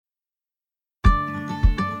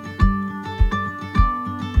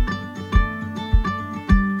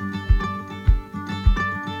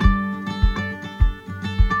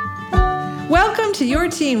Welcome to Your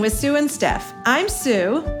Teen with Sue and Steph. I'm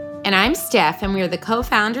Sue. And I'm Steph, and we are the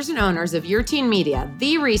co-founders and owners of Your Teen Media,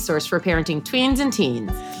 the resource for parenting tweens and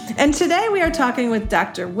teens. And today we are talking with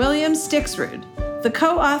Dr. William Stixrud, the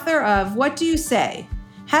co-author of What Do You Say?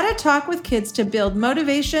 How to Talk with Kids to Build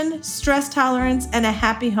Motivation, Stress Tolerance, and a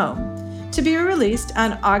Happy Home, to be released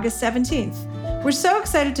on August 17th. We're so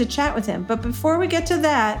excited to chat with him, but before we get to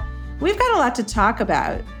that, we've got a lot to talk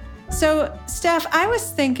about. So, Steph, I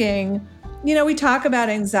was thinking, we talk about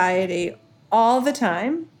anxiety all the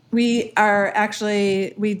time. We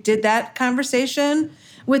did that conversation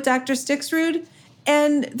with Dr. Stixrud.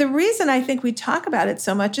 And the reason I think we talk about it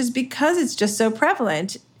so much is because it's just so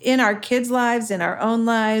prevalent in our kids' lives, in our own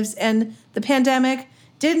lives. And the pandemic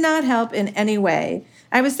did not help in any way.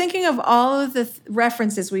 I was thinking of all of the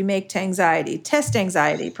references we make to anxiety: test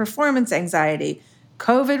anxiety, performance anxiety,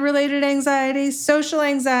 COVID-related anxiety, social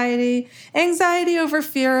anxiety, anxiety over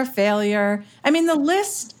fear of failure. I mean, the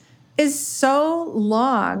list is so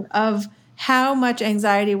long of how much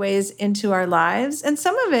anxiety weighs into our lives. And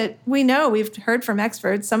some of it, we know, we've heard from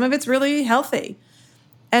experts, some of it's really healthy.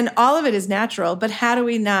 And all of it is natural, but how do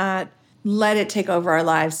we not let it take over our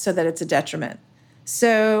lives so that it's a detriment?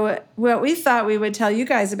 So what we thought we would tell you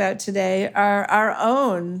guys about today are our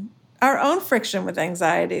own friction with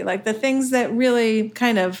anxiety, like the things that really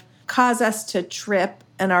kind of cause us to trip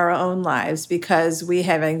in our own lives because we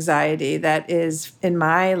have anxiety that is, in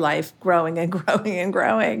my life, growing and growing and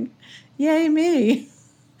growing. Yay, me.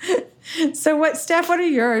 So Steph, what are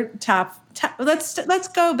your top let's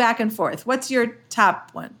go back and forth. What's your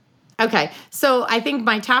top one? Okay. So I think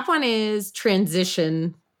my top one is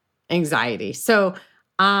transition anxiety. So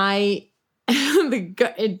and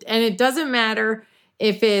it doesn't matter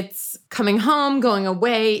if it's coming home, going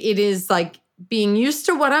away, it is like being used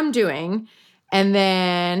to what I'm doing and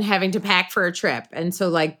then having to pack for a trip. And so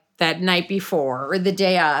like that night before or the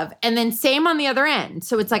day of, and then same on the other end.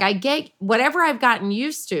 So it's like I get whatever I've gotten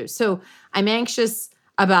used to. So I'm anxious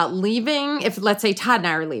about leaving. If let's say Todd and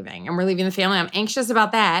I are leaving and we're leaving the family, I'm anxious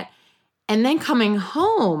about that. And then coming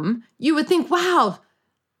home, you would think, wow,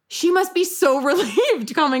 she must be so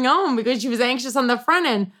relieved coming home because she was anxious on the front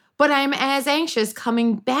end. But I'm as anxious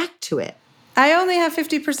coming back to it. I only have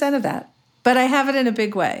 50% of that, but I have it in a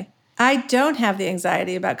big way. I don't have the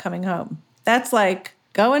anxiety about coming home. That's like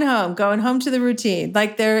going home to the routine.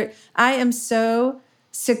 I am so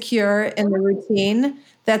secure in the routine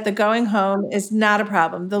that the going home is not a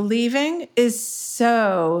problem. The leaving is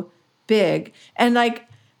so big. And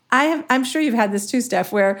I'm sure you've had this too,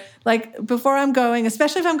 Steph, where before I'm going,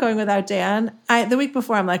 especially if I'm going without Dan, the week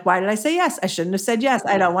before I'm like, why did I say yes? I shouldn't have said yes.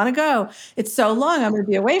 I don't want to go. It's so long. I'm going to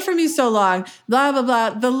be away from you so long, blah, blah, blah.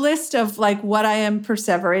 The list of what I am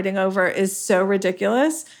perseverating over is so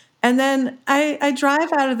ridiculous. And then I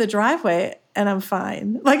drive out of the driveway and I'm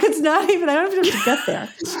fine. It's not even, I don't even have to get there.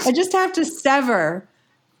 I just have to sever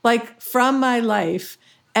from my life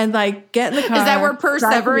and get in the car. Is that where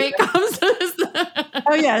perseverate comes?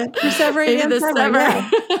 Oh yeah, perseverate and sever.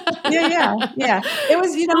 Yeah. It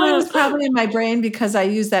was, it was probably in my brain because I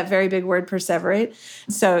use that very big word, perseverate.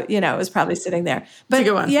 So, it was probably sitting there. But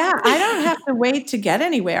yeah, I don't have to wait to get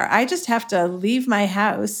anywhere. I just have to leave my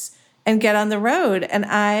house and get on the road, and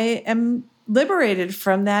I am liberated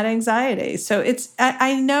from that anxiety. So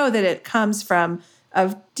I know that it comes from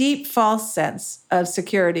a deep false sense of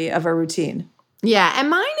security of a routine. Yeah, and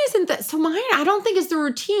mine isn't that. So mine, I don't think is the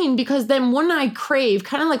routine, because then when I crave,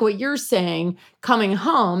 kind of like what you're saying, coming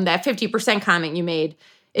home, that 50% comment you made,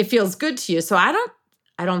 it feels good to you. So I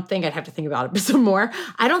don't think I'd have to think about it some more.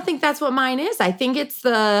 I don't think that's what mine is. I think it's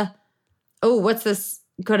what's this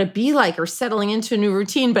going to be like, or settling into a new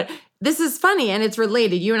routine. But this is funny, and it's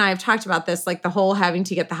related. You and I have talked about this, the whole having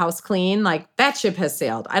to get the house clean, that ship has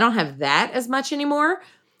sailed. I don't have that as much anymore,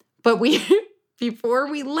 but before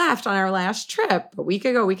we left on our last trip, a week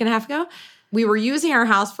and a half ago, we were using our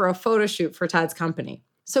house for a photo shoot for Todd's company.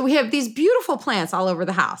 So we have these beautiful plants all over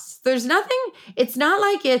the house. There's nothing, it's not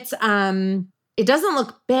like it doesn't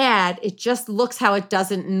look bad. It just looks how it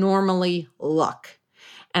doesn't normally look.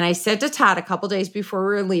 And I said to Todd a couple days before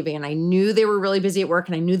we were leaving, and I knew they were really busy at work,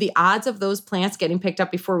 and I knew the odds of those plants getting picked up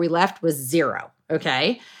before we left was 0,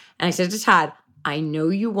 okay? And I said to Todd, I know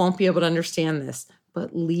you won't be able to understand this,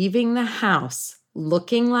 but leaving the house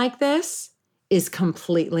looking like this is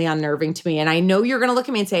completely unnerving to me. And I know you're going to look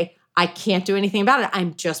at me and say, I can't do anything about it.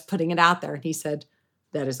 I'm just putting it out there. And he said,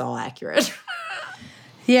 that is all accurate.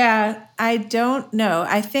 Yeah, I don't know.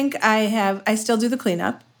 I think I still do the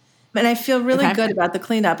cleanup. And I feel really good about the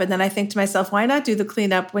cleanup. And then I think to myself, why not do the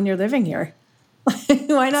cleanup when you're living here?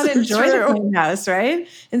 Why not So enjoy the true. clean house, right?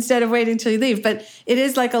 Instead of waiting till you leave. But it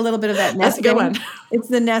is like a little bit of that That's a nesting. good one. It's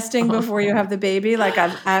the nesting before you have the baby. Like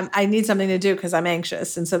I need something to do because I'm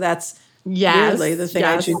anxious. And so that's weirdly the thing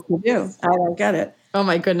I Yes. choose to do. I don't get it. Oh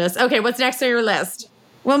my goodness. Okay, what's next on your list?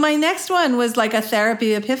 Well, my next one was like a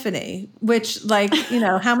therapy epiphany, which like,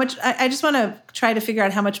 how much, I just want to try to figure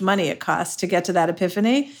out how much money it costs to get to that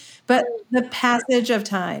epiphany. But the passage of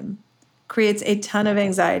time creates a ton of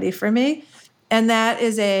anxiety for me. And that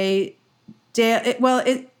is I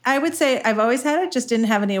would say I've always had it, just didn't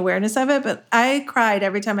have any awareness of it. But I cried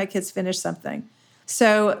every time my kids finished something.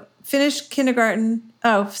 So finished kindergarten,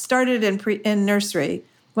 started in nursery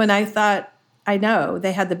when I thought, I know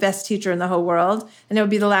they had the best teacher in the whole world, and it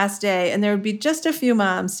would be the last day, and there would be just a few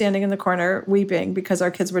moms standing in the corner weeping because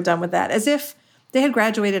our kids were done with that, as if they had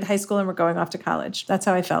graduated high school and were going off to college. That's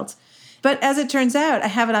how I felt. But as it turns out, I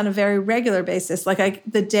have it on a very regular basis. Like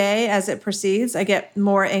the day as it proceeds, I get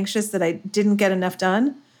more anxious that I didn't get enough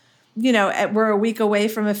done. We're a week away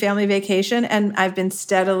from a family vacation, and I've been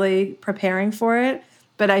steadily preparing for it.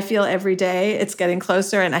 But I feel every day it's getting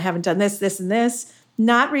closer, and I haven't done this, this, and this.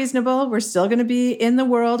 Not reasonable. We're still going to be in the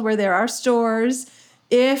world where there are stores.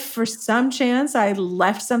 If for some chance I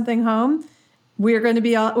left something home, we're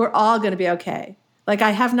all going to be okay. Like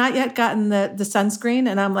I have not yet gotten the sunscreen,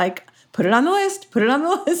 and I'm like, put it on the list.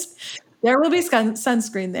 There will be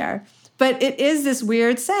sunscreen there. But it is this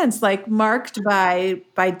weird sense, like marked by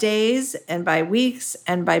days and by weeks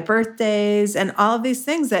and by birthdays and all of these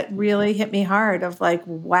things that really hit me hard of like,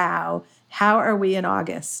 wow, how are we in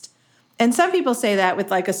August? And some people say that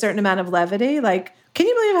with like a certain amount of levity, like, can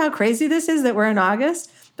you believe how crazy this is that we're in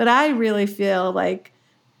August? But I really feel like,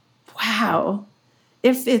 wow,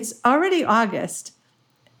 if it's already August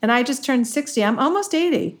and I just turned 60, I'm almost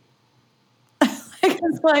 80.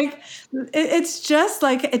 It's just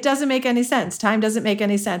like, it doesn't make any sense. Time doesn't make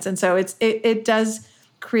any sense. And so it does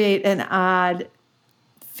create an odd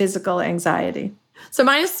physical anxiety. So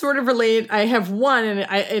mine is sort of related. I have one, and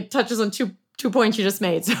it touches on two points you just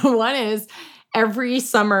made. So one is every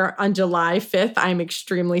summer on July 5th, I'm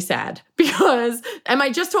extremely sad because, and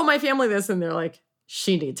I just told my family this and they're like,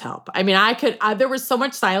 she needs help. I mean, there was so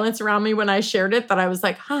much silence around me when I shared it that I was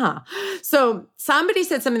like, So somebody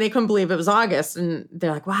said something they couldn't believe it was August. And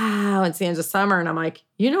they're like, wow, it's the end of summer. And I'm like,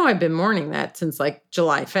 I've been mourning that since like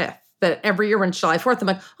July 5th. That every year when it's July 4th, I'm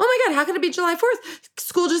like, oh my God, how can it be July 4th?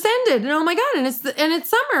 School just ended. And oh my God, and it's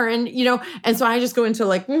summer. And, and so I just go into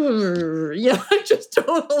like, just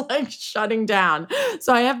total like shutting down.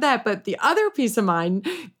 So I have that. But the other piece of mine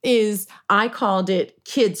is I called it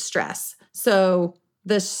kid stress. So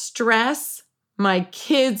the stress my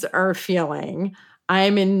kids are feeling,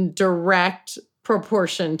 I'm in direct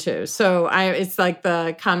proportion to. So it's like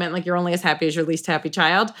the comment, like you're only as happy as your least happy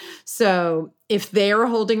child. So if they're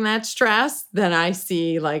holding that stress, then I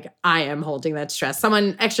see like I am holding that stress.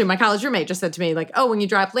 Someone, actually my college roommate just said to me like, oh, when you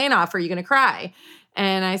drop Lane off, are you going to cry?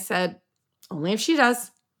 And I said, only if she does.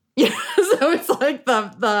 Yeah. So it's like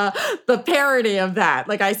the parody of that.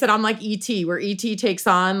 Like I said, I'm like E.T., where E.T. takes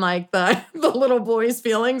on like the little boy's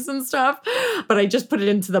feelings and stuff. But I just put it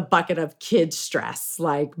into the bucket of kid stress.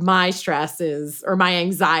 Like my stress or my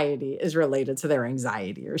anxiety is related to their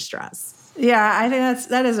anxiety or stress. Yeah, I think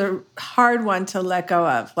that is a hard one to let go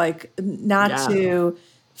of. Like not to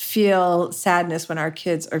feel sadness when our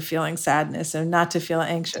kids are feeling sadness and not to feel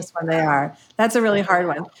anxious when they are. That's a really hard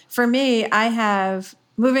one. For me,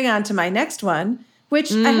 moving on to my next one,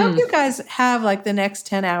 which I hope you guys have like the next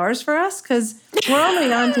 10 hours for us because we're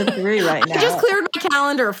only on to 3 right now. I just cleared my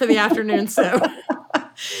calendar for the afternoon.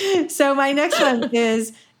 So my next one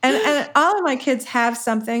is, and all of my kids have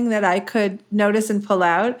something that I could notice and pull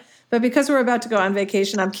out. But because we're about to go on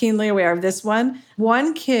vacation, I'm keenly aware of this one.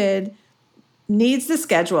 One kid needs the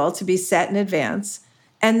schedule to be set in advance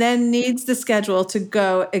and then needs the schedule to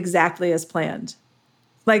go exactly as planned.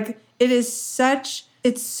 Like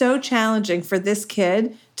it's so challenging for this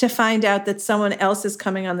kid to find out that someone else is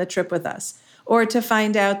coming on the trip with us or to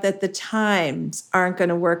find out that the times aren't going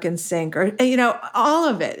to work in sync or, all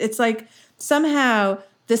of it. It's like somehow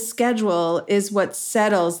the schedule is what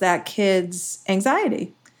settles that kid's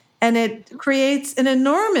anxiety. And it creates an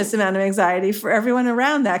enormous amount of anxiety for everyone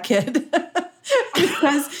around that kid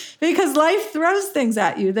because life throws things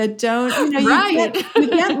at you that don't, right. you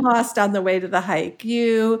get lost on the way to the hike.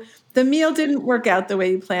 The meal didn't work out the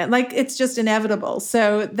way you planned. Like it's just inevitable.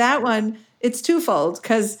 So that one, it's twofold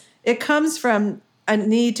because it comes from a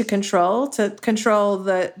need to control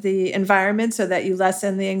the environment so that you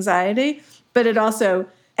lessen the anxiety. But it also,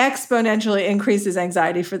 exponentially increases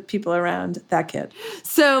anxiety for people around that kid.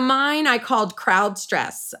 So mine, I called crowd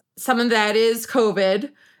stress. Some of that is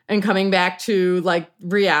COVID and coming back to like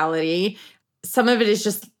reality. Some of it is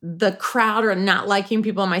just the crowd or not liking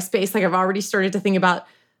people in my space. Like I've already started to think about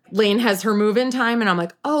Lane has her move-in time, and I'm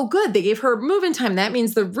like, oh, good. They gave her move-in time. That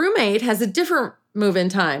means the roommate has a different move-in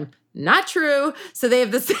time. Not true. So they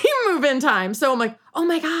have the same move-in time. So I'm like, oh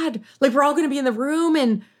my God, like we're all going to be in the room,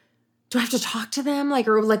 and do I have to talk to them? Like,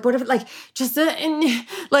 or like, what if, like, just,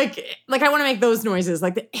 like I want to make those noises,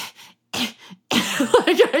 like, like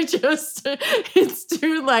it's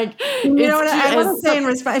too, like, you know what I want to say in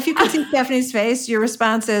response. If you could see Stephanie's face, your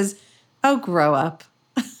response is, oh, grow up.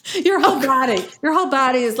 Your whole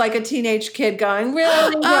body is like a teenage kid going,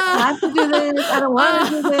 really? I have to do this. I don't want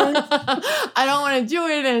to do this. I don't want to do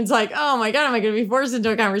it. And it's like, oh my God, am I going to be forced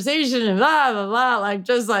into a conversation and blah, blah, blah. Like,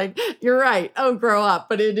 just like, you're right. Oh, grow up.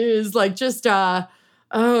 But it is like, just,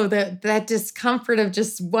 that discomfort of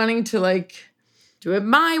just wanting to like do it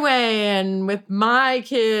my way and with my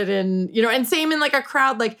kid, and, you know, and same in like a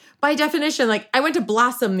crowd, like by definition, like I went to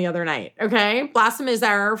Blossom the other night. Okay. Blossom is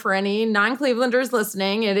for any non-Clevelanders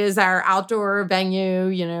listening, it is our outdoor venue.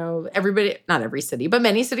 You know, everybody, not every city, but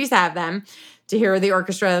many cities have them, to hear the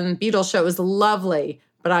orchestra and Beatles show. It was lovely.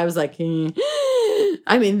 But I was like, I mean,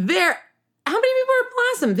 how many people are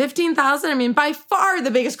at Blossom? 15,000. I mean, by far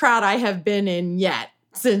the biggest crowd I have been in yet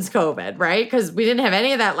since COVID, right? Because we didn't have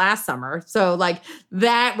any of that last summer. So like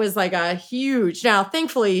that was like a huge, now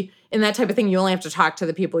thankfully in that type of thing, you only have to talk to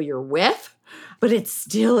the people you're with, but it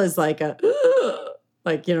still is like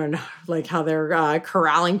like, you know, like how they're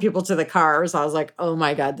corralling people to the cars. I was like, oh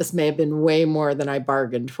my God, this may have been way more than I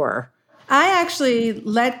bargained for. I actually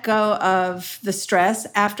let go of the stress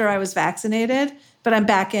after I was vaccinated, but I'm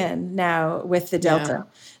back in now with the Delta.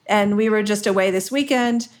 Yeah. And we were just away this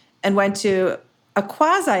weekend and went to a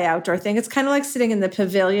quasi-outdoor thing. It's kind of like sitting in the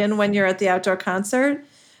pavilion when you're at the outdoor concert.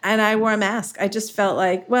 And I wore a mask. I just felt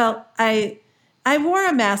like, well, I wore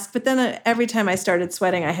a mask, but then every time I started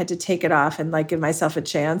sweating, I had to take it off and like give myself a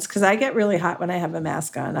chance, because I get really hot when I have a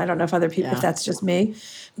mask on. I don't know if other people, if that's just me.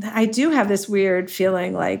 I do have this weird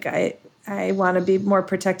feeling like I want to be more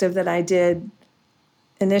protective than I did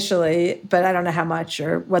initially, but I don't know how much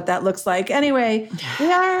or what that looks like. Anyway,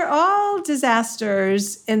 we are all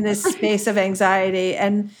disasters in this space of anxiety,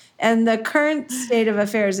 and the current state of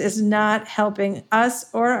affairs is not helping us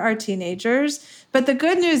or our teenagers. But the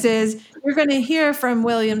good news is you're going to hear from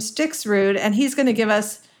William Stixrud, and he's going to give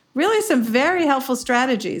us really some very helpful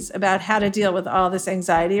strategies about how to deal with all this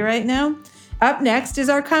anxiety right now. Up next is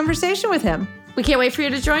our conversation with him. We can't wait for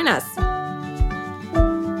you to join us.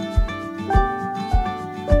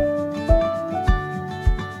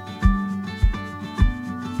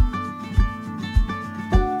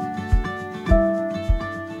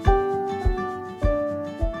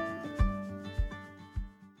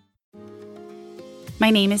 My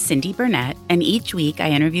name is Cindy Burnett, and each week I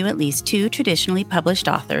interview at least 2 traditionally published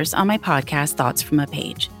authors on my podcast, Thoughts from a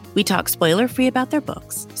Page. We talk spoiler-free about their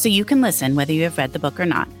books, so you can listen whether you have read the book or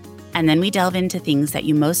not. And then we delve into things that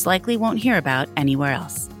you most likely won't hear about anywhere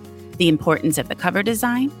else. The importance of the cover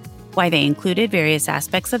design, why they included various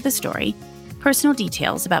aspects of the story, personal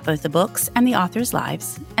details about both the books and the authors'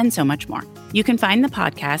 lives, and so much more. You can find the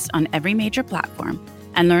podcast on every major platform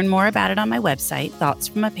and learn more about it on my website,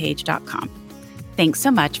 thoughtsfromapage.com. Thanks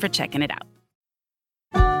so much for checking it out.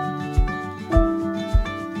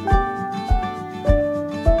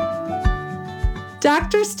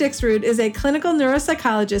 Dr. Stixrud is a clinical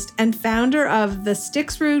neuropsychologist and founder of the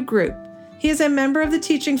Stixrud Group. He is a member of the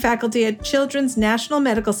teaching faculty at Children's National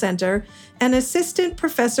Medical Center and assistant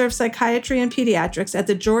professor of psychiatry and pediatrics at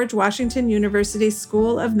the George Washington University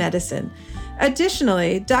School of Medicine.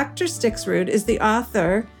 Additionally, Dr. Stixrud is the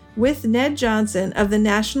author, with Ned Johnson, of the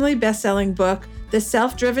nationally best-selling book, The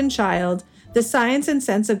Self-Driven Child, The Science and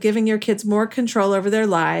Sense of Giving Your Kids More Control Over Their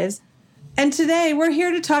Lives. And today we're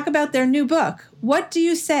here to talk about their new book, What Do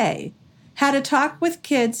You Say? How to Talk with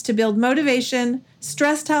Kids to Build Motivation,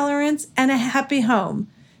 Stress Tolerance, and a Happy Home,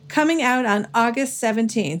 coming out on August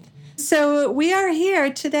 17th. So we are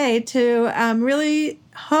here today to really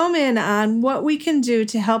home in on what we can do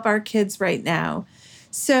to help our kids right now.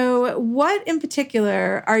 So what in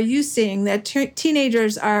particular are you seeing that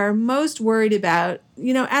teenagers are most worried about,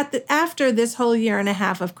 you know, after this whole year and a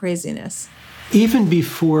half of craziness? Even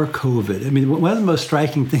before COVID, I mean, one of the most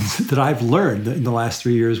striking things that I've learned in the last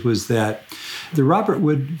 3 years was that the Robert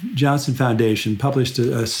Wood Johnson Foundation published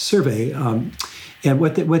a survey, and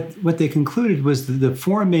what they concluded was that the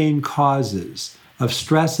 4 main causes of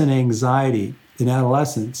stress and anxiety in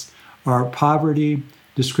adolescence are poverty,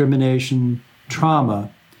 discrimination, trauma,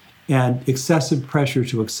 and excessive pressure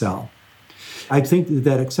to excel. I think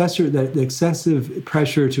that excessive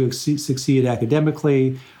pressure to succeed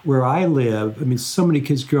academically, where I live, so many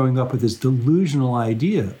kids growing up with this delusional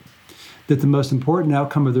idea that the most important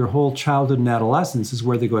outcome of their whole childhood and adolescence is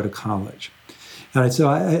where they go to college. And so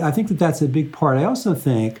I think that that's a big part. I also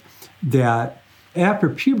think that after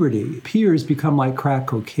puberty, peers become like crack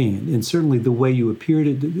cocaine. And certainly the way you appear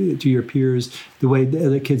to your peers, the way the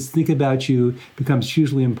other kids think about you becomes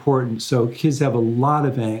hugely important. So kids have a lot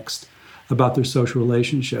of angst about their social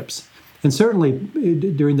relationships. And certainly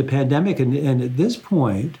during the pandemic and at this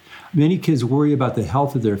point, many kids worry about the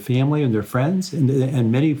health of their family and their friends.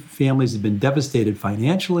 And many families have been devastated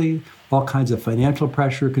financially, all kinds of financial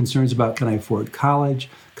pressure, concerns about can I afford college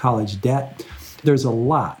debt. There's a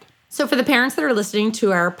lot. So for the parents that are listening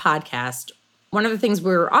to our podcast, one of the things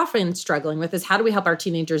we're often struggling with is how do we help our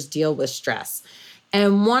teenagers deal with stress?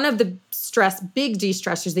 And one of the big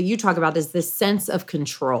de-stressors that you talk about is this sense of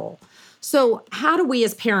control. So how do we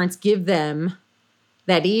as parents give them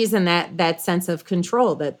that ease and that sense of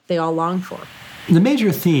control that they all long for? The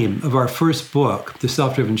major theme of our first book, The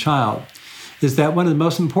Self-Driven Child, is that one of the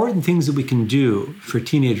most important things that we can do for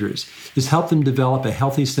teenagers is help them develop a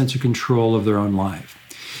healthy sense of control of their own life.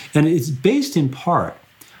 And it's based in part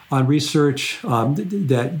on research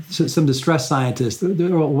that some of the stress scientists,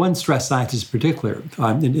 one stress scientist in particular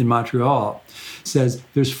in Montreal, says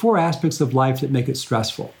there's 4 aspects of life that make it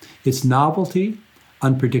stressful. It's novelty,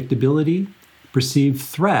 unpredictability, perceived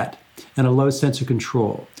threat, and a low sense of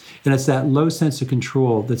control. And it's that low sense of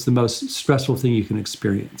control that's the most stressful thing you can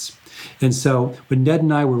experience. And so when Ned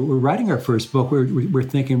and I were writing our first book, we're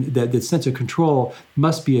thinking that the sense of control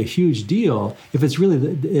must be a huge deal if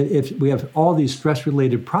if we have all these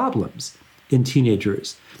stress-related problems in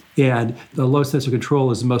teenagers. And the low sense of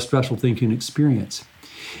control is the most stressful thing you can experience.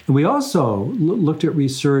 And we also looked at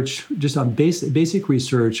research, just on basic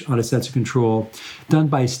research on a sense of control, done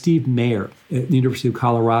by Steve Mayer at the University of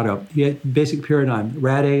Colorado. He had basic paradigm,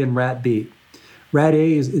 rat A and rat B. Rat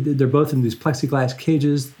A, they're both in these plexiglass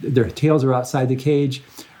cages. Their tails are outside the cage.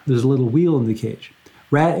 There's a little wheel in the cage.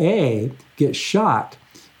 Rat A gets shocked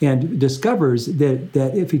and discovers that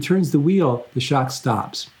if he turns the wheel, the shock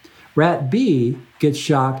stops. Rat B gets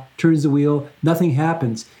shocked, turns the wheel, nothing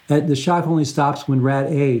happens. And the shock only stops when Rat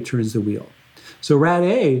A turns the wheel. So Rat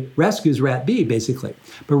A rescues Rat B, basically.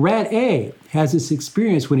 But Rat A has this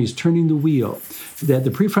experience when he's turning the wheel that the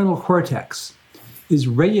prefrontal cortex is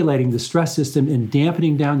regulating the stress system and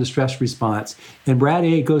dampening down the stress response. And Rat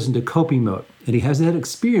A goes into coping mode. And he has that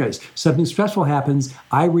experience. Something stressful happens,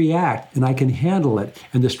 I react, and I can handle it,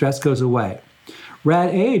 and the stress goes away.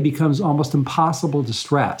 Rat A becomes almost impossible to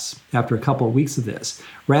stress after a couple of weeks of this.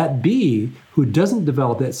 Rat B, who doesn't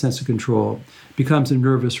develop that sense of control, becomes a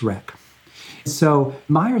nervous wreck. So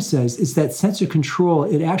Meyer says it's that sense of control,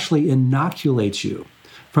 it actually inoculates you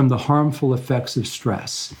from the harmful effects of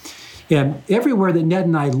stress. And everywhere that Ned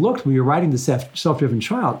and I looked when we were writing The Self-Driven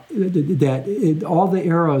Child, all the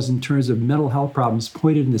arrows in terms of mental health problems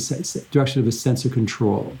pointed in the direction of a sense of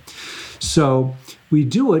control. So we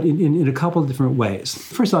do it in a couple of different ways.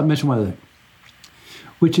 First, I'll mention one other thing,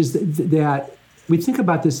 which is that we think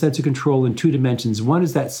about this sense of control in 2 dimensions. One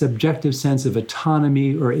is that subjective sense of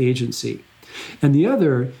autonomy or agency. And the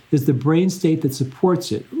other is the brain state that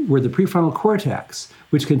supports it, where the prefrontal cortex,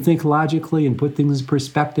 which can think logically and put things in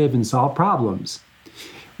perspective and solve problems,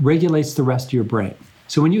 regulates the rest of your brain.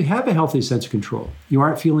 So when you have a healthy sense of control, you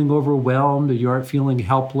aren't feeling overwhelmed, or you aren't feeling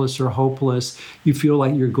helpless or hopeless, you feel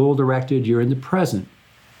like you're goal-directed, you're in the present.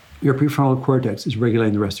 Your prefrontal cortex is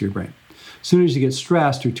regulating the rest of your brain. As soon as you get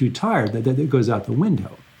stressed or too tired, that goes out the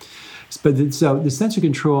window. So the sense of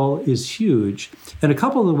control is huge. And a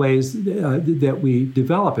couple of the ways that we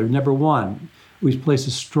develop it, number one, we place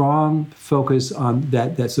a strong focus on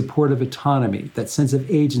that supportive autonomy, that sense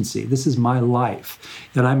of agency. This is my life,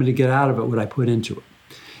 and I'm going to get out of it what I put into it.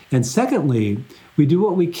 And secondly, we do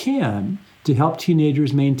what we can to help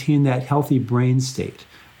teenagers maintain that healthy brain state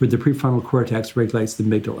where the prefrontal cortex regulates the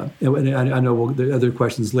amygdala. And I know the other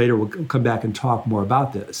questions later will come back and talk more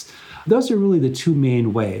about this. Those are really the 2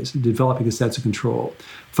 main ways of developing a sense of control.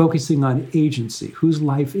 Focusing on agency. Whose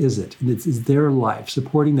life is it? And it's their life.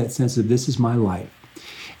 Supporting that sense of this is my life.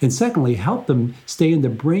 And secondly, help them stay in the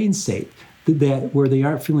brain state where they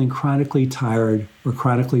aren't feeling chronically tired or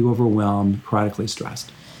chronically overwhelmed, chronically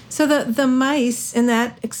stressed. So the mice in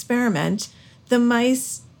that experiment, the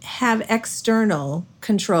mice have external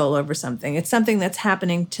control over something. It's something that's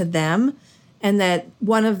happening to them, and that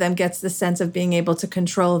one of them gets the sense of being able to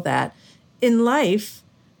control that. In life,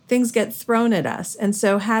 things get thrown at us. And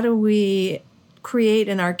so how do we create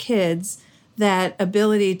in our kids that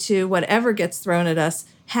ability to, whatever gets thrown at us,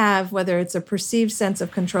 have, whether it's a perceived sense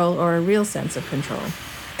of control or a real sense of control.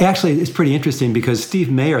 Actually, it's pretty interesting because Steve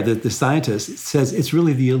Mayer, the scientist, says it's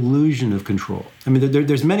really the illusion of control. I mean,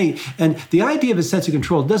 there's many, and the idea of a sense of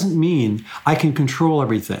control doesn't mean I can control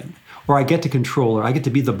everything, or I get to control, or I get to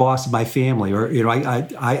be the boss of my family, or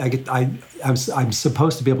I'm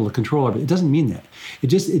supposed to be able to control everything. It doesn't mean that.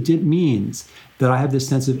 It means that I have this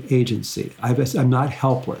sense of agency. I'm not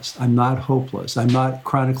helpless. I'm not hopeless. I'm not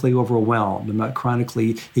chronically overwhelmed. I'm not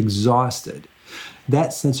chronically exhausted.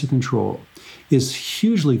 That sense of control is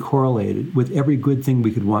hugely correlated with every good thing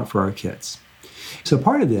we could want for our kids. So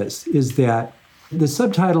part of this is that the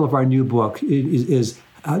subtitle of our new book is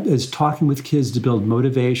talking with kids to build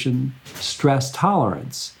motivation, stress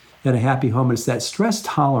tolerance, and a happy home. And it's that stress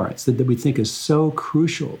tolerance that we think is so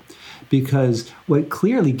crucial, because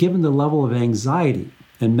clearly, given the level of anxiety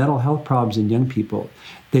and mental health problems in young people,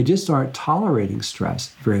 they just aren't tolerating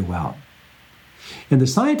stress very well. And the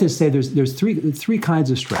scientists say there's three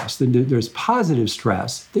kinds of stress. There's positive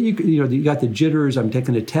stress that you got the jitters. I'm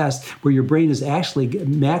taking a test where your brain is actually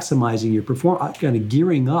maximizing your performance, kind of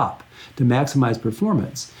gearing up to maximize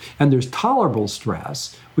performance. And there's tolerable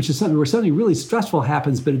stress, which is something where something really stressful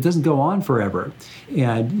happens, but it doesn't go on forever,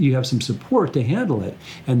 and you have some support to handle it.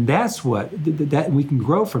 And that's that we can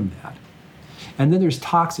grow from that. And then there's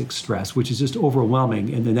toxic stress, which is just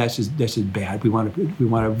overwhelming, and then that's just bad. We want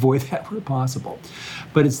to avoid that where possible.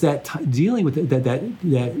 But it's that dealing with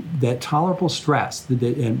that tolerable stress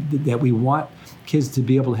that we want kids to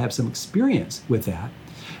be able to have some experience with that,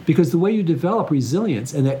 because the way you develop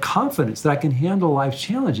resilience and that confidence that I can handle life's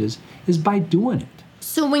challenges is by doing it.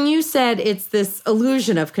 So when you said it's this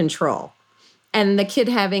illusion of control and the kid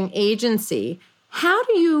having agency, how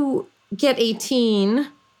do you get a teen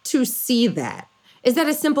to see that? Is that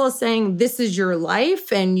as simple as saying, this is your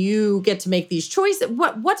life and you get to make these choices?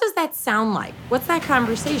 What does that sound like? What's that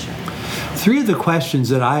conversation? Three of the questions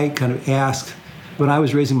that I kind of asked when I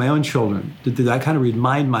was raising my own children, that I kind of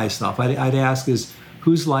remind myself, I'd ask is,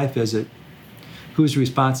 whose life is it? Whose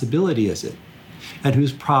responsibility is it? And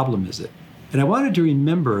whose problem is it? And I wanted to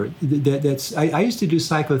remember that I used to do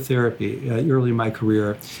psychotherapy early in my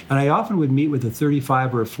career, and I often would meet with a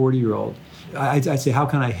 35 or a 40-year-old. I'd say, how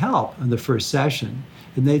can I help on the first session?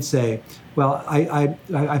 And they'd say, well,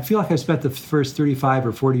 I feel like I've spent the first 35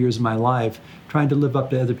 or 40 years of my life trying to live up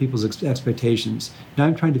to other people's expectations. Now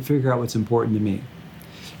I'm trying to figure out what's important to me.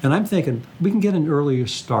 And I'm thinking, we can get an earlier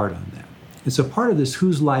start on that. And so part of this,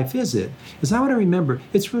 whose life is it, is I want to remember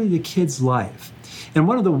it's really the kid's life. And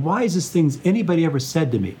one of the wisest things anybody ever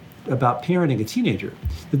said to me about parenting a teenager,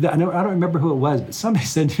 I don't remember who it was, but somebody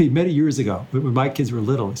said to me many years ago, when my kids were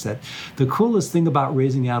little, he said, the coolest thing about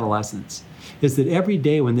raising adolescents is that every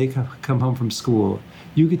day when they come home from school,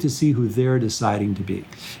 you get to see who they're deciding to be.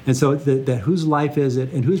 And so that whose life is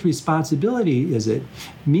it and whose responsibility is it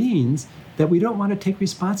means that we don't want to take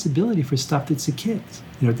responsibility for stuff that's the kids.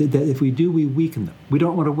 That if we do, we weaken them. We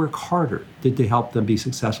don't want to work harder to help them be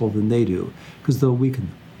successful than they do, because they'll weaken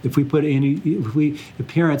them. If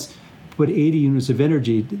parents put 80 units of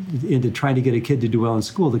energy into trying to get a kid to do well in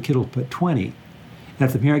school, the kid will put 20. And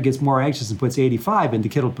if the parent gets more anxious and puts 85 in, the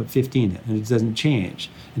kid will put 15 in, and it doesn't change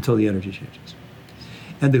until the energy changes.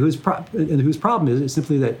 And the whose problem is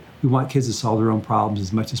simply that we want kids to solve their own problems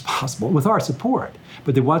as much as possible with our support.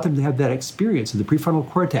 But they want them to have that experience of the prefrontal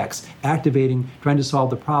cortex activating, trying to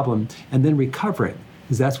solve the problem, and then recovering,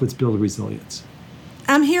 because that's what's built resilience.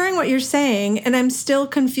 I'm hearing what you're saying, and I'm still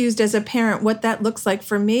confused as a parent what that looks like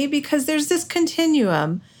for me, because there's this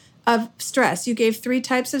continuum of stress. You gave 3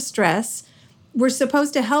 types of stress. We're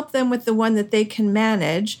supposed to help them with the one that they can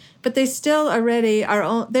manage, but they still already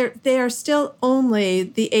are, they are still only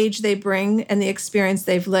the age they bring and the experience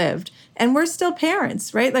they've lived. And we're still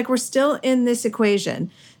parents, right? Like, we're still in this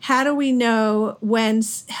equation. How do we know when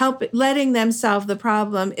letting them solve the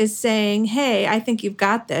problem is saying, hey, I think you've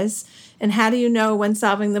got this? And how do you know when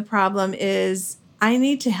solving the problem is, I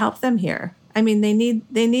need to help them here? I mean, they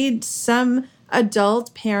need some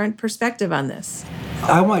adult parent perspective on this.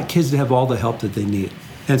 I want kids to have all the help that they need.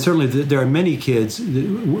 And certainly there are many kids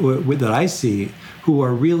that I see who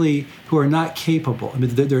are not capable. I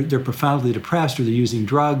mean, they're profoundly depressed, or they're using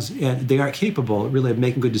drugs, and they aren't capable really of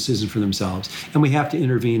making good decisions for themselves. And we have to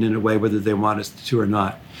intervene in a way whether they want us to or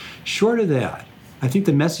not. Short of that, I think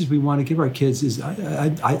the message we want to give our kids is,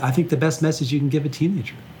 I think the best message you can give a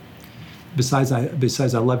teenager, besides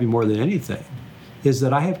I love you more than anything, is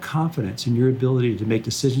that I have confidence in your ability to make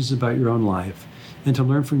decisions about your own life and to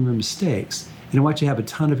learn from your mistakes. And I want you to have a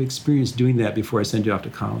ton of experience doing that before I send you off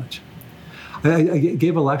to college. I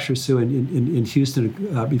gave a lecture, Sue, in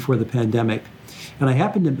Houston before the pandemic, and I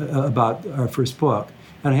happened to, about our first book,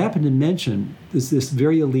 and I happened to mention this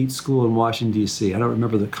very elite school in Washington, D.C. I don't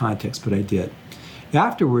remember the context, but I did.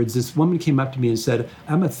 Afterwards, this woman came up to me and said,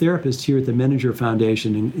 I'm a therapist here at the Menninger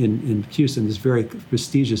Foundation in Houston, this very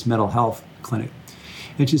prestigious mental health clinic.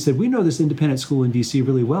 And she said, we know this independent school in D.C.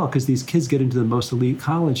 really well because these kids get into the most elite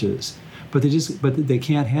colleges, but they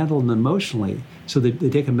can't handle them emotionally. So they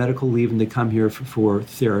take a medical leave and they come here for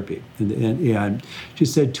therapy. And she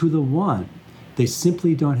said, to the one, they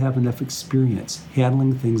simply don't have enough experience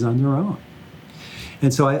handling things on their own.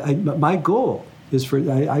 And so my goal is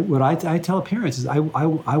what I tell parents is I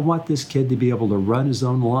want this kid to be able to run his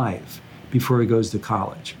own life before he goes to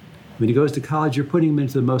college. When he goes to college, you're putting him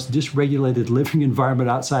into the most dysregulated living environment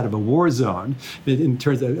outside of a war zone in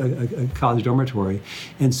terms of a college dormitory.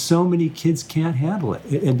 And so many kids can't handle it.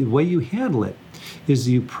 And the way you handle it is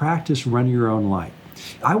you practice running your own life.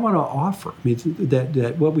 I want to offer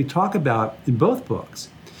that what we talk about in both books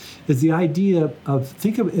is the idea of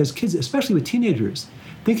think of as kids, especially with teenagers,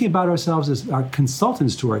 thinking about ourselves as our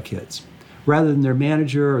consultants to our kids, rather than their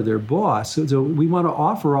manager or their boss. So we want to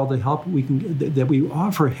offer all the help we can, that we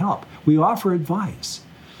offer help. We offer advice.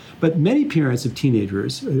 But many parents of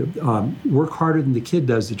teenagers work harder than the kid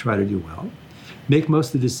does to try to do well, make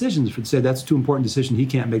most of the decisions, say that's too important decision, he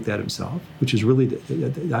can't make that himself, which is really,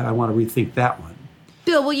 I want to rethink that one.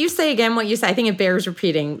 Bill, will you say again what you said? I think it bears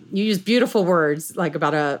repeating. You use beautiful words like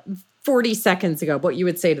about 40 seconds ago, what you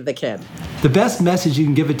would say to the kid. The best message you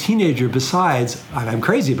can give a teenager besides, I'm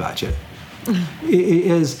crazy about you,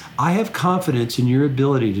 is I have confidence in your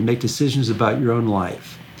ability to make decisions about your own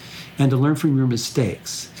life and to learn from your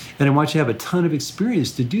mistakes. And I want you to have a ton of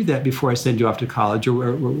experience to do that before I send you off to college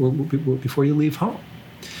or before you leave home.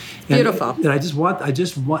 Beautiful. And I just want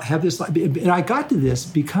have this, and I got to this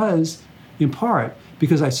because, in part,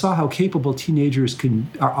 because I saw how capable teenagers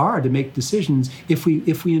are to make decisions if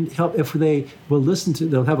they will listen to,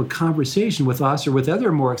 they'll have a conversation with us or with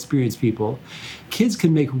other more experienced people. Kids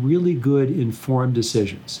can make really good informed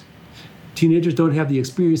decisions. Teenagers don't have the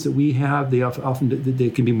experience that we have. They often they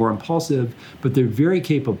can be more impulsive, but they're very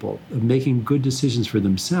capable of making good decisions for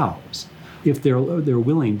themselves if they're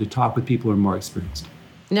willing to talk with people who are more experienced.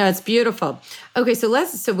 No, it's beautiful. Okay, so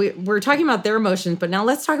we're talking about their emotions, but now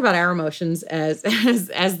let's talk about our emotions as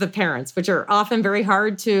the parents, which are often very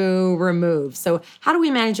hard to remove. So how do we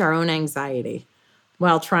manage our own anxiety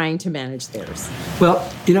while trying to manage theirs? Well,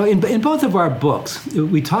 in both of our books,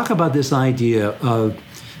 we talk about this idea of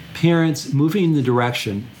parents moving in the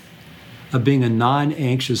direction of being a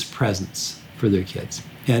non-anxious presence for their kids.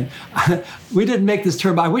 And we didn't make this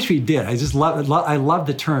term. I wish we did. I love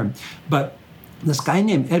the term, but this guy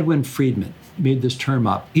named Edwin Friedman made this term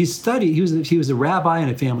up. He was a rabbi and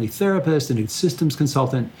a family therapist and a systems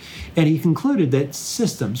consultant, and he concluded that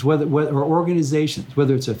systems, whether or organizations,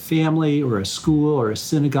 whether it's a family or a school or a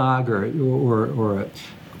synagogue or a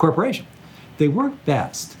corporation, they work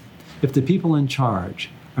best if the people in charge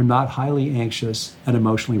are not highly anxious and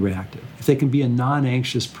emotionally reactive. If they can be a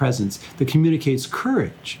non-anxious presence that communicates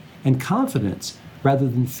courage and confidence rather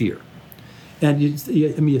than fear. And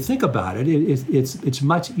you think about it, it's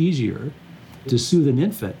much easier to soothe an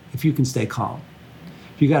infant if you can stay calm.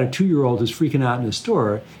 If you got a 2-year-old who's freaking out in a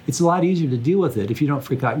store, it's a lot easier to deal with it if you don't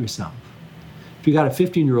freak out yourself. If you got a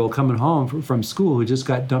 15-year-old coming home from school who just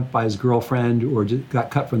got dumped by his girlfriend or just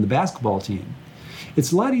got cut from the basketball team,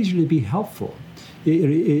 it's a lot easier to be helpful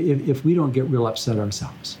if we don't get real upset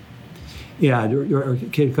ourselves. Yeah, or a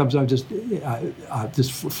kid comes on just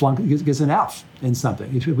gets an F in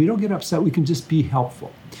something. If we don't get upset, we can just be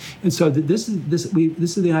helpful. And so this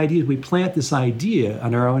is the idea. We plant this idea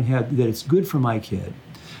on our own head that it's good for my kid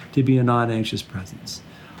to be a non-anxious presence.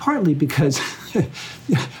 Partly because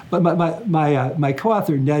my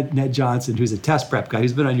co-author Ned Johnson, who's a test prep guy,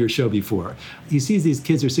 who's been on your show before, he sees these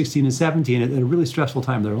kids are 16 and 17 at a really stressful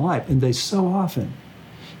time in their life, and they so often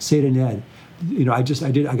say to Ned, I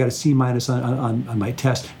got a C- on my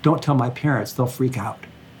test. Don't tell my parents; they'll freak out.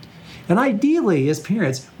 And ideally, as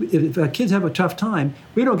parents, if kids have a tough time,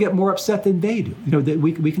 we don't get more upset than they do. That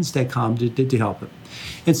we can stay calm to help them.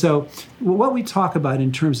 And so, what we talk about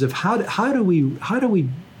in terms of how do we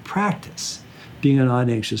practice being a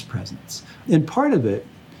non-anxious presence, and part of it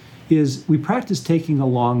is we practice taking a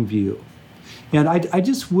long view. And I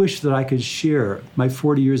just wish that I could share my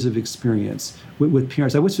 40 years of experience with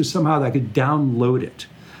parents. I wish that somehow that I could download it,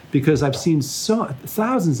 because I've seen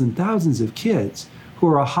thousands and thousands of kids who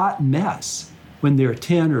are a hot mess when they're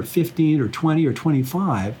 10 or 15 or 20 or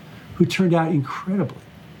 25 who turned out incredibly.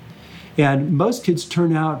 And most kids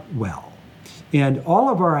turn out well. And all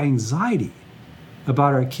of our anxiety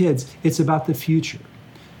about our kids, it's about the future.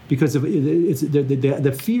 Because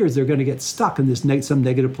the fear is they're going to get stuck in this some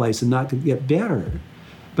negative place and not get better.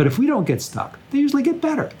 But if we don't get stuck, they usually get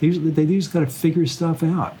better. They just got to figure stuff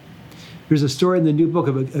out. There's a story in the new book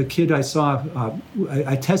of a kid I saw.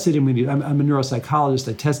 I tested him I'm a neuropsychologist.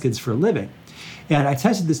 I test kids for a living. And I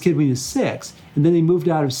tested this kid when he was 6, and then he moved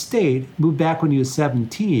out of state, moved back when he was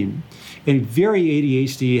 17, and very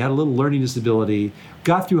ADHD, had a little learning disability,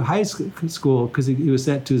 got through high school because he was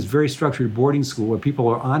sent to his very structured boarding school where people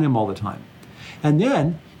are on him all the time. And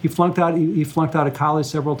then he flunked out of college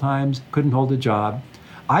several times, couldn't hold a job.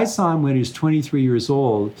 I saw him when he was 23 years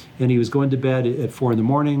old, and he was going to bed at 4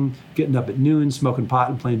 a.m, getting up at noon, smoking pot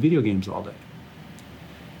and playing video games all day.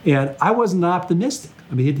 And I wasn't optimistic.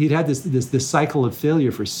 I mean, he'd had this cycle of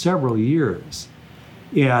failure for several years.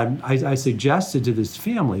 And I suggested to this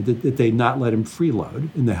family that they not let him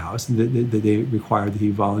freeload in the house, and that they required that he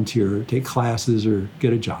volunteer, take classes, or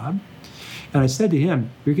get a job. And I said to him,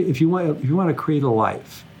 if you want to create a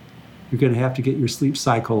life, you're going to have to get your sleep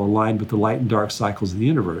cycle aligned with the light and dark cycles of the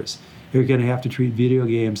universe. You're going to have to treat video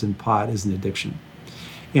games and pot as an addiction.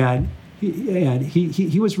 And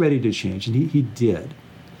he was ready to change, and he did.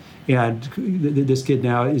 And this kid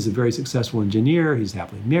now is a very successful engineer. He's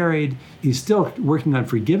happily married. He's still working on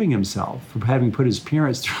forgiving himself for having put his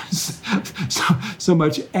parents through so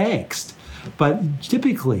much angst. But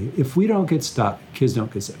typically, if we don't get stuck, kids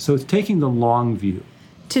don't get stuck. So it's taking the long view.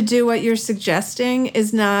 To do what you're suggesting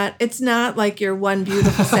it's not like your one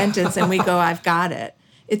beautiful sentence and we go, I've got it.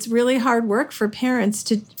 It's really hard work for parents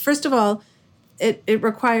to, first of all, it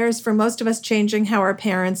requires for most of us changing how our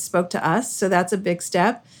parents spoke to us. So that's a big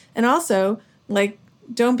step. And also,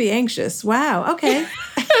 don't be anxious. Wow, okay.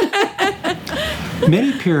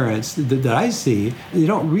 Many parents that I see, they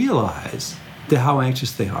don't realize how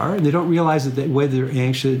anxious they are, and they don't realize that the way they're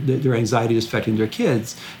anxious, that their anxiety is affecting their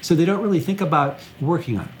kids. So they don't really think about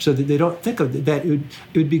working on it. So they don't think of that. It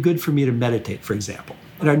would be good for me to meditate, for example.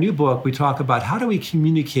 In our new book, we talk about how do we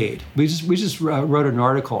communicate. We just wrote an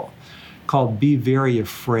article called Be Very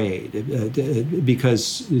Afraid,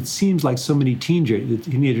 because it seems like so many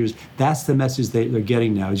teenagers, that's the message they're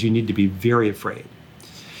getting now, is you need to be very afraid.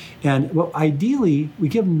 And well, ideally, we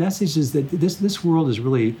give them messages that this world is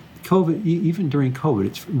really, COVID, even during COVID,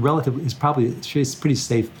 it's probably a pretty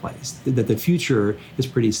safe place, that the future is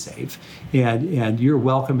pretty safe, and you're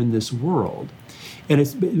welcome in this world. And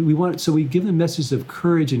we give them messages of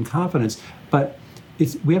courage and confidence, but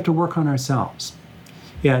we have to work on ourselves.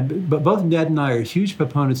 But both Ned and I are huge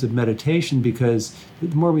proponents of meditation, because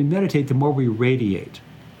the more we meditate, the more we radiate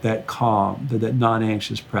that calm, that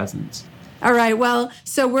non-anxious presence. All right. Well,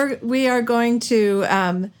 so we are going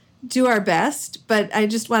to do our best, but I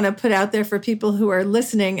just want to put out there for people who are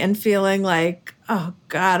listening and feeling like, oh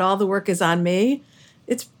God, all the work is on me.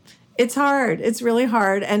 It's hard. It's really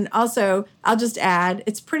hard. And also, I'll just add,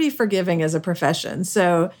 it's pretty forgiving as a profession.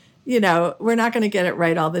 So, we're not going to get it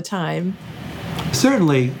right all the time.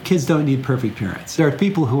 Certainly, kids don't need perfect parents. There are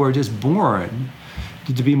people who are just born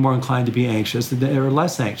to be more inclined to be anxious or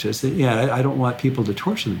less anxious. Yeah, I don't want people to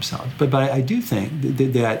torture themselves. But I do think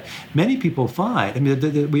that many people find,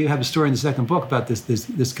 we have a story in the second book about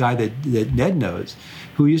this guy that Ned knows,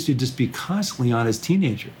 who used to just be constantly on as a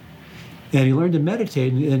teenager. And he learned to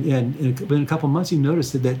meditate, and in a couple of months, he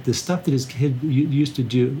noticed that the stuff that his kid used to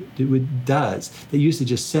do, that used to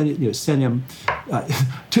just send him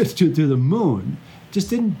to the moon, just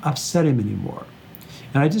didn't upset him anymore.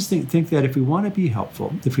 And I just think that if we want to be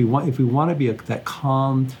helpful, if we want to be that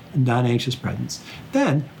calm, non-anxious presence,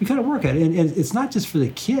 then we got to work at it. And it's not just for the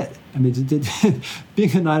kid. I mean,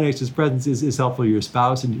 being a non-anxious presence is helpful to your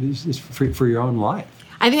spouse and is for your own life.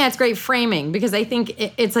 I think that's great framing, because I think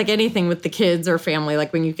it's like anything with the kids or family.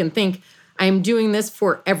 Like when you can think, I'm doing this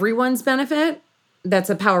for everyone's benefit, that's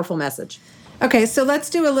a powerful message. Okay, so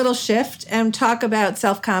let's do a little shift and talk about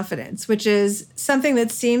self-confidence, which is something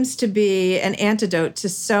that seems to be an antidote to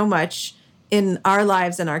so much in our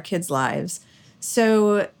lives and our kids' lives.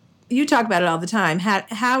 So you talk about it all the time.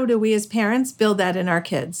 How do we as parents build that in our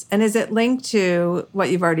kids? And is it linked to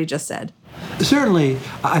what you've already just said? Certainly,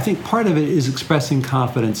 I think part of it is expressing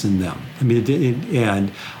confidence in them.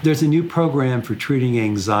 And there's a new program for treating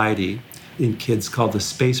anxiety in kids called the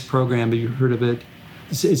SPACE program. Have you heard of it?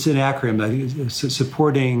 It's an acronym. I think it's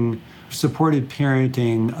supported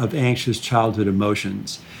parenting of anxious childhood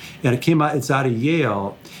emotions. And it's out of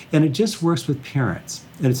Yale, and it just works with parents.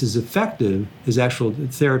 And it's as effective as actual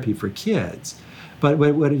therapy for kids. But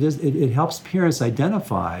what it is, it helps parents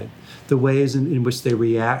identify the ways in which they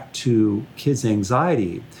react to kids'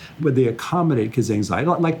 anxiety, where they accommodate kids' anxiety,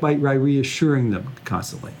 like by reassuring them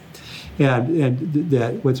constantly. And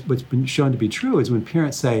that what's been shown to be true is when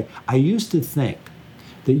parents say, I used to think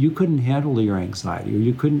that you couldn't handle your anxiety, or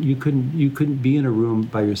you couldn't be in a room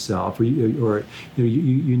by yourself, or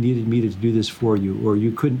you needed me to do this for you, or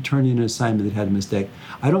you couldn't turn in an assignment that had a mistake.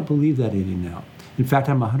 I don't believe that now. In fact,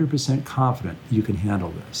 I'm 100% confident you can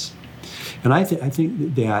handle this. And I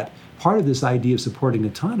think that part of this idea of supporting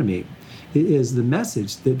autonomy is the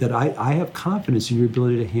message that I have confidence in your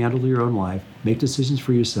ability to handle your own life, make decisions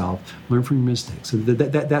for yourself, learn from your mistakes. So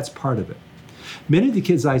that's part of it. Many of the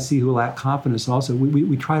kids I see who lack confidence also,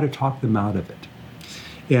 we try to talk them out of it.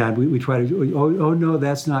 And we try to, oh no,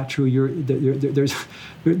 that's not true.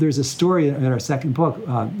 There's a story in our second book,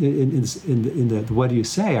 in the What Do You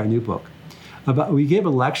Say, our new book, we gave a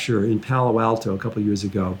lecture in Palo Alto a couple of years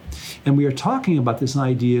ago, and we were talking about this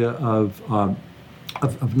idea of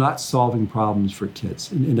not solving problems for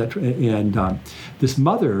kids. And this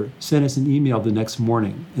mother sent us an email the next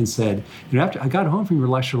morning and said, after I got home from your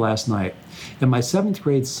lecture last night, and my 7th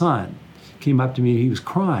grade son came up to me, he was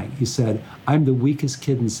crying. He said, I'm the weakest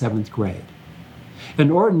kid in 7th grade.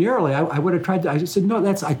 And ordinarily, I would have tried to, I just said, no,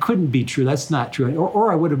 I couldn't be true. That's not true.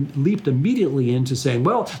 Or I would have leaped immediately into saying,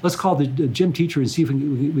 well, let's call the gym teacher and see if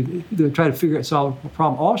we try to solve a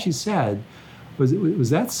problem. All she said was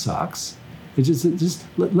that sucks. It just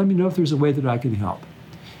let me know if there's a way that I can help.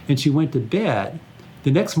 And she went to bed.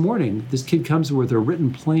 The next morning, this kid comes with a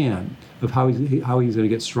written plan of how he's going to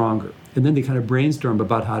get stronger. And then they kind of brainstorm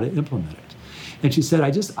about how to implement it. And she said,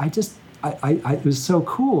 it was so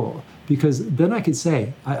cool because then I could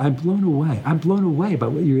say, I'm blown away. I'm blown away by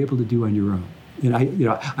what you're able to do on your own. And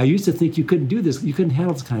I used to think you couldn't do this. You couldn't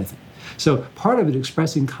handle this kind of thing. So part of it,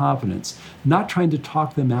 expressing confidence, not trying to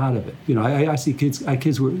talk them out of it. I see kids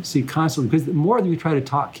see constantly, because the more that we try to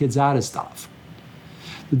talk kids out of stuff,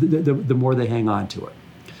 the more they hang on to it.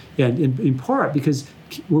 And in part because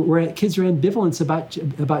kids are ambivalent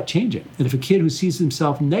about changing. And if a kid who sees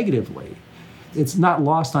himself negatively, it's not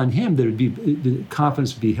lost on him that the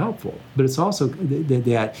confidence would be helpful, but it's also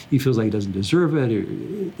that he feels like he doesn't deserve it,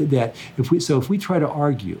 or that if we try to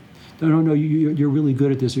argue, no, you're really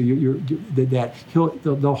good at this, or that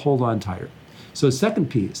they'll hold on tighter. So the second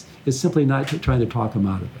piece is simply not trying to talk them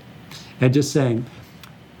out of it, and just saying,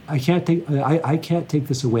 I can't take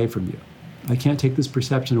this away from you, I can't take this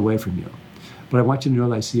perception away from you, but I want you to know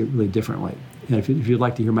that I see it really differently. And if you'd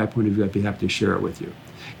like to hear my point of view, I'd be happy to share it with you.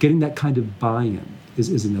 Getting that kind of buy-in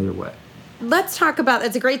is another way. Let's talk about,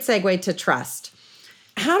 it's a great segue to trust.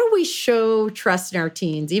 How do we show trust in our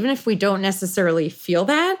teens, even if we don't necessarily feel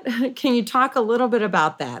that? Can you talk a little bit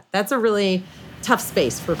about that? That's a really tough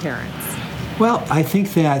space for parents. Well, I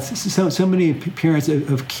think that so many parents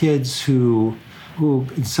of kids who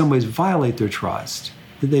in some ways violate their trust,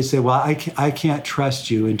 that they say, well, I can't trust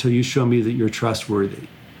you until you show me that you're trustworthy.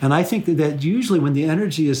 And I think that usually when the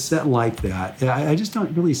energy is set like that, I just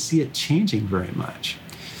don't really see it changing very much.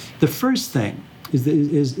 The first thing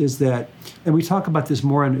is that, and we talk about this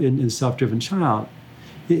more in Self-Driven Child,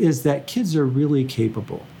 is that kids are really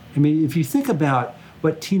capable. I mean, if you think about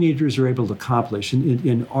what teenagers are able to accomplish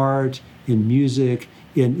in art, in music,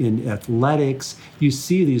 in athletics, you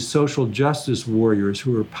see these social justice warriors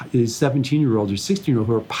who are these 17-year-olds or 16-year-olds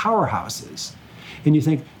who are powerhouses. And you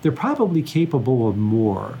think they're probably capable of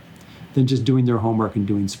more than just doing their homework and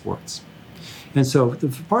doing sports. And so the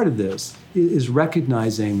part of this is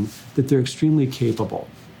recognizing that they're extremely capable.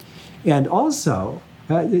 And also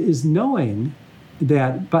is knowing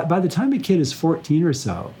that by the time a kid is 14 or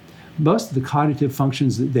so, most of the cognitive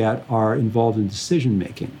functions that are involved in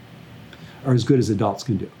decision-making are as good as adults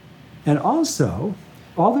can do. And also,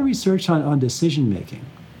 all the research on decision-making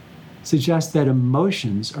suggests that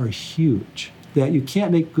emotions are huge, that you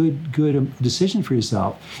can't make good decision for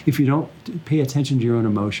yourself if you don't pay attention to your own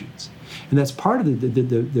emotions. And that's part of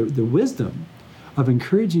the wisdom of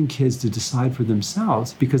encouraging kids to decide for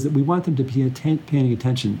themselves, because we want them to be paying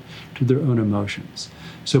attention to their own emotions.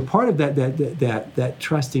 So part of that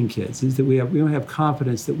trusting kids is that we don't have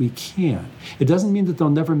confidence that we can. It doesn't mean that they'll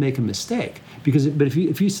never make a mistake, but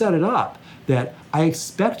if you set it up that I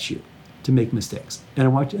expect you to make mistakes, and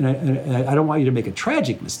I don't want you to make a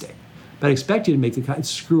tragic mistake, but I expect you to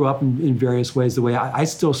screw up in various ways the way I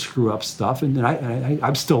still screw up stuff, and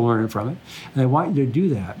I'm still learning from it. And I want you to do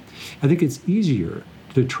that. I think it's easier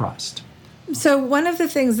to trust. So one of the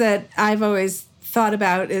things that I've always thought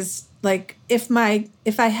about is, like, if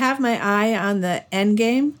I have my eye on the end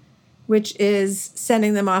game, which is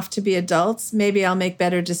sending them off to be adults, maybe I'll make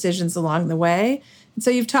better decisions along the way. And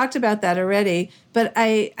so you've talked about that already, but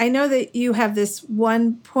I know that you have this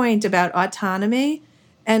one point about autonomy.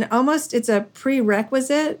 And almost it's a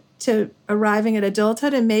prerequisite to arriving at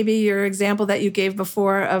adulthood, and maybe your example that you gave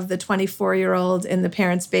before of the 24-year-old in the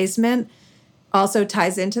parents' basement also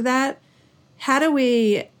ties into that. How do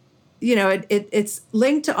we, it's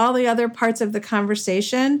linked to all the other parts of the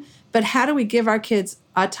conversation, but how do we give our kids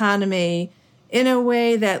autonomy in a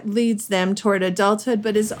way that leads them toward adulthood,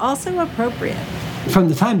 but is also appropriate? From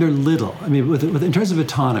the time they're little, I mean, in terms of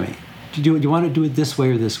autonomy, do you want to do it this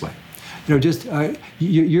way or this way?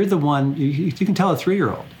 You're the one, you can tell a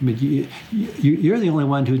 3-year-old. I mean, you're the only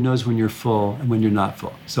one who knows when you're full and when you're not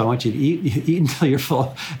full. So I want you to eat until you're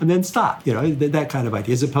full and then stop, that kind of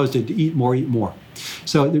idea, as opposed to eat more.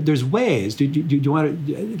 So there's ways, do you want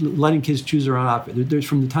to, letting kids choose their own outfit. There's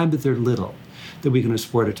from the time that they're little that we can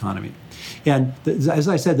support autonomy. And as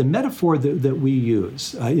I said, the metaphor that we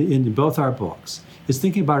use in both our books is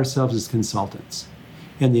thinking about ourselves as consultants.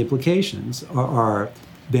 And the implications are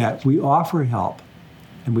that we offer help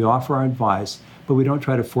and we offer our advice, but we don't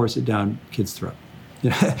try to force it down kids' throat.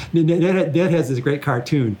 Ned has this great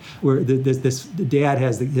cartoon where this dad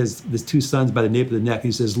has his 2 sons by the nape of the neck.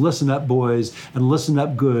 He says, "Listen up, boys, and listen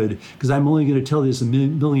up good, because I'm only going to tell you this a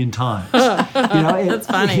million times." That's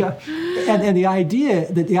funny. And the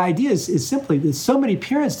idea is simply that so many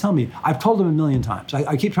parents tell me, "I've told them a million times.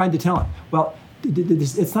 I keep trying to tell them." Well,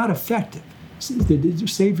 it's not effective.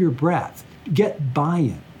 Save your breath. Get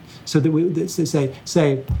buy-in. So that we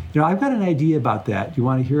say, I've got an idea about that. You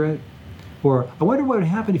want to hear it? Or I wonder what would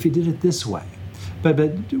happen if you did it this way. But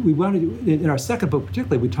we want to, in our second book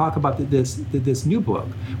particularly, we talk about this new book.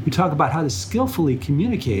 We talk about how to skillfully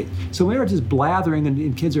communicate. So we aren't just blathering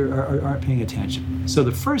and kids aren't paying attention. So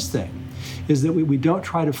the first thing is that we don't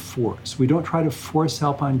try to force. We don't try to force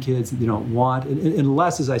help on kids that they don't want,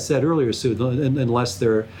 unless, as I said earlier, Sue, unless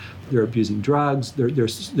they're abusing drugs, they're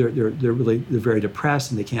very depressed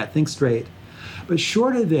and they can't think straight. But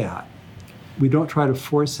short of that, we don't try to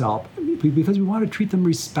force help because we want to treat them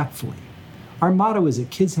respectfully. Our motto is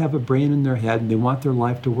that kids have a brain in their head and they want their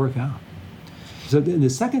life to work out. So the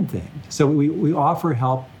second thing, so we offer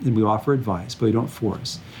help and we offer advice, but we don't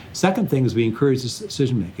force. Second thing is we encourage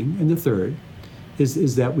decision making. And the third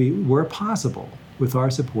is that where possible, with our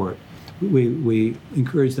support, we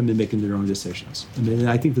encourage them in making their own decisions. And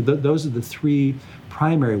I think that those are the 3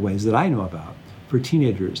 primary ways that I know about for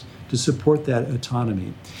teenagers to support that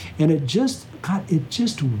autonomy. And it just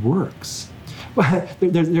works.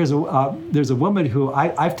 There's a woman who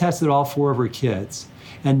I've tested all 4 of her kids,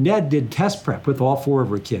 and Ned did test prep with all 4 of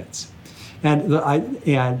her kids, and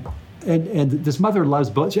this mother loves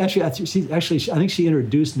both. I think she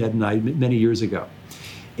introduced Ned and I many years ago.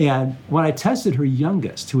 And when I tested her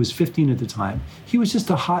youngest, who was 15 at the time, he was just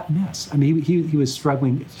a hot mess. I mean, he was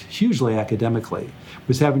struggling hugely academically,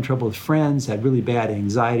 was having trouble with friends, had really bad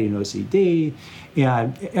anxiety and OCD,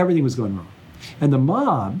 and everything was going wrong. And the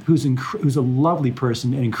mom, who's a lovely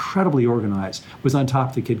person and incredibly organized, was on top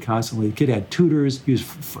of the kid constantly. The kid had tutors. He was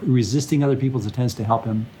resisting other people's attempts to help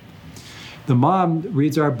him. The mom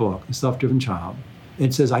reads our book, The Self-Driven Child,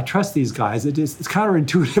 and says, "I trust these guys. It's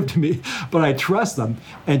counterintuitive to me, but I trust them."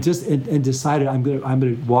 And decided I'm going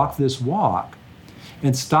to walk this walk,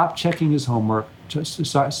 and stop checking his homework. Just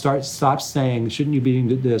stop saying, "Shouldn't you be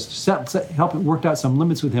doing this?" Help worked out some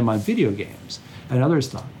limits with him on video games and other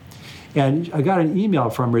stuff. And I got an email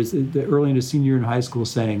from her early in his senior year in high school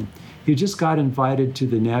saying he just got invited to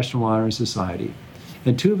the National Honor Society,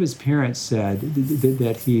 and 2 of his parents said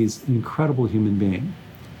that he's an incredible human being.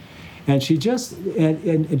 And she just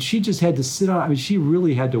had to sit on. I mean, she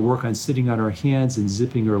really had to work on sitting on her hands and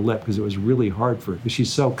zipping her lip because it was really hard for her. Because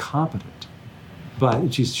she's so competent,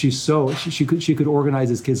 but she could organize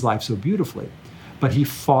his kid's life so beautifully, but he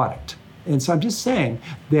fought it. And so I'm just saying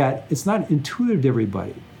that it's not intuitive to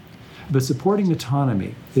everybody, but supporting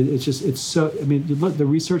autonomy, it's so. I mean, look, the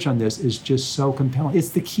research on this is just so compelling. It's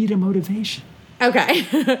the key to motivation. Okay.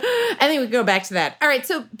 I think we can go back to that. All right.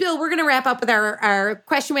 So, Bill, we're going to wrap up with our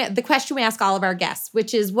question, the question we ask all of our guests,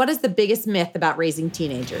 which is, what is the biggest myth about raising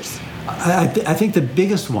teenagers? I think the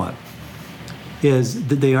biggest one is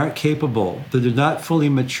that they aren't capable, that they're not fully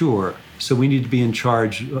mature, so we need to be in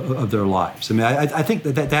charge of their lives. I mean, I think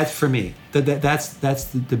that's for me. That's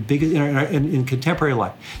the biggest, in contemporary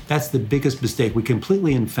life, that's the biggest mistake. We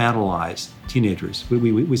completely infantilize teenagers.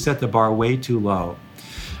 We set the bar way too low.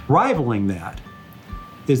 Rivaling that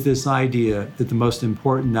is this idea that the most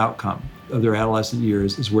important outcome of their adolescent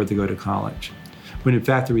years is where they go to college, when in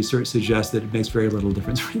fact the research suggests that it makes very little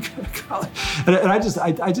difference when you go to college. And I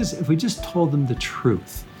just, if we just told them the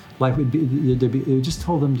truth, life would be. If we just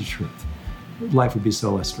told them the truth, life would be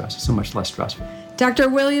so much less stressful. Dr.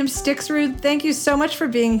 William Stixrud, thank you so much for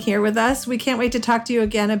being here with us. We can't wait to talk to you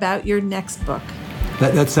again about your next book.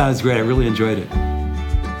 That sounds great. I really enjoyed it.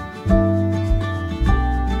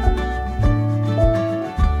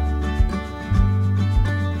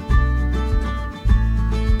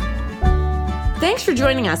 Thanks for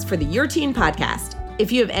joining us for the Your Teen Podcast.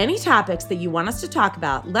 If you have any topics that you want us to talk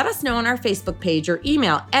about, let us know on our Facebook page or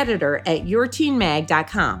email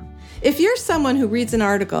editor@yourteenmag.com. If you're someone who reads an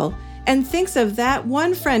article and thinks of that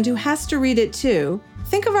one friend who has to read it too,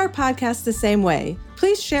 think of our podcast the same way.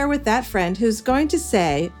 Please share with that friend who's going to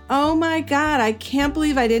say, "Oh my God, I can't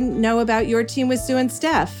believe I didn't know about Your Teen with Sue and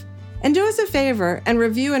Steph." And do us a favor and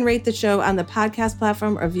review and rate the show on the podcast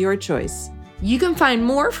platform of your choice. You can find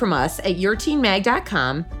more from us at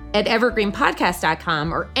yourteenmag.com, at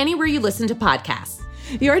evergreenpodcast.com, or anywhere you listen to podcasts.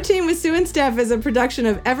 Your Teen with Sue and Steph is a production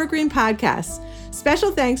of Evergreen Podcasts. Special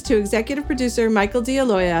thanks to executive producer Michael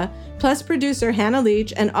D'Aloia, plus producer Hannah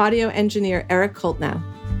Leach, and audio engineer Eric Koltnow.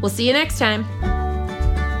 We'll see you next time.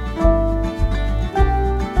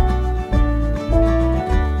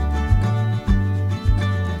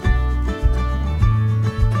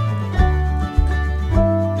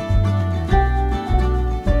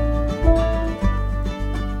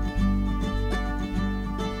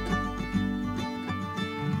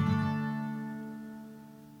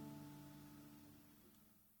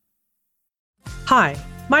 Hi,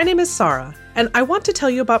 my name is Sarah, and I want to tell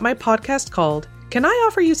you about my podcast called Can I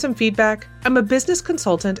Offer You Some Feedback? I'm a business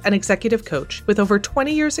consultant and executive coach with over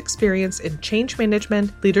 20 years experience in change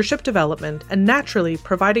management, leadership development, and naturally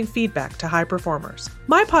providing feedback to high performers.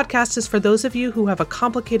 My podcast is for those of you who have a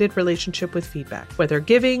complicated relationship with feedback, whether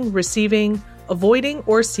giving, receiving, avoiding,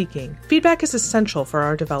 or seeking. Feedback is essential for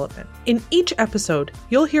our development. In each episode,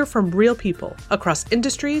 you'll hear from real people across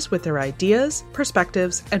industries with their ideas,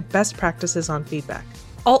 perspectives, and best practices on feedback.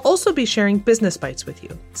 I'll also be sharing business bites with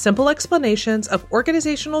you, simple explanations of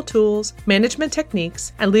organizational tools, management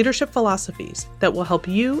techniques, and leadership philosophies that will help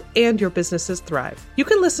you and your businesses thrive. You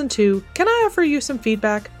can listen to Can I Offer You Some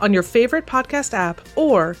Feedback on your favorite podcast app,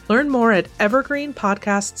 or learn more at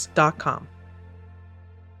evergreenpodcasts.com.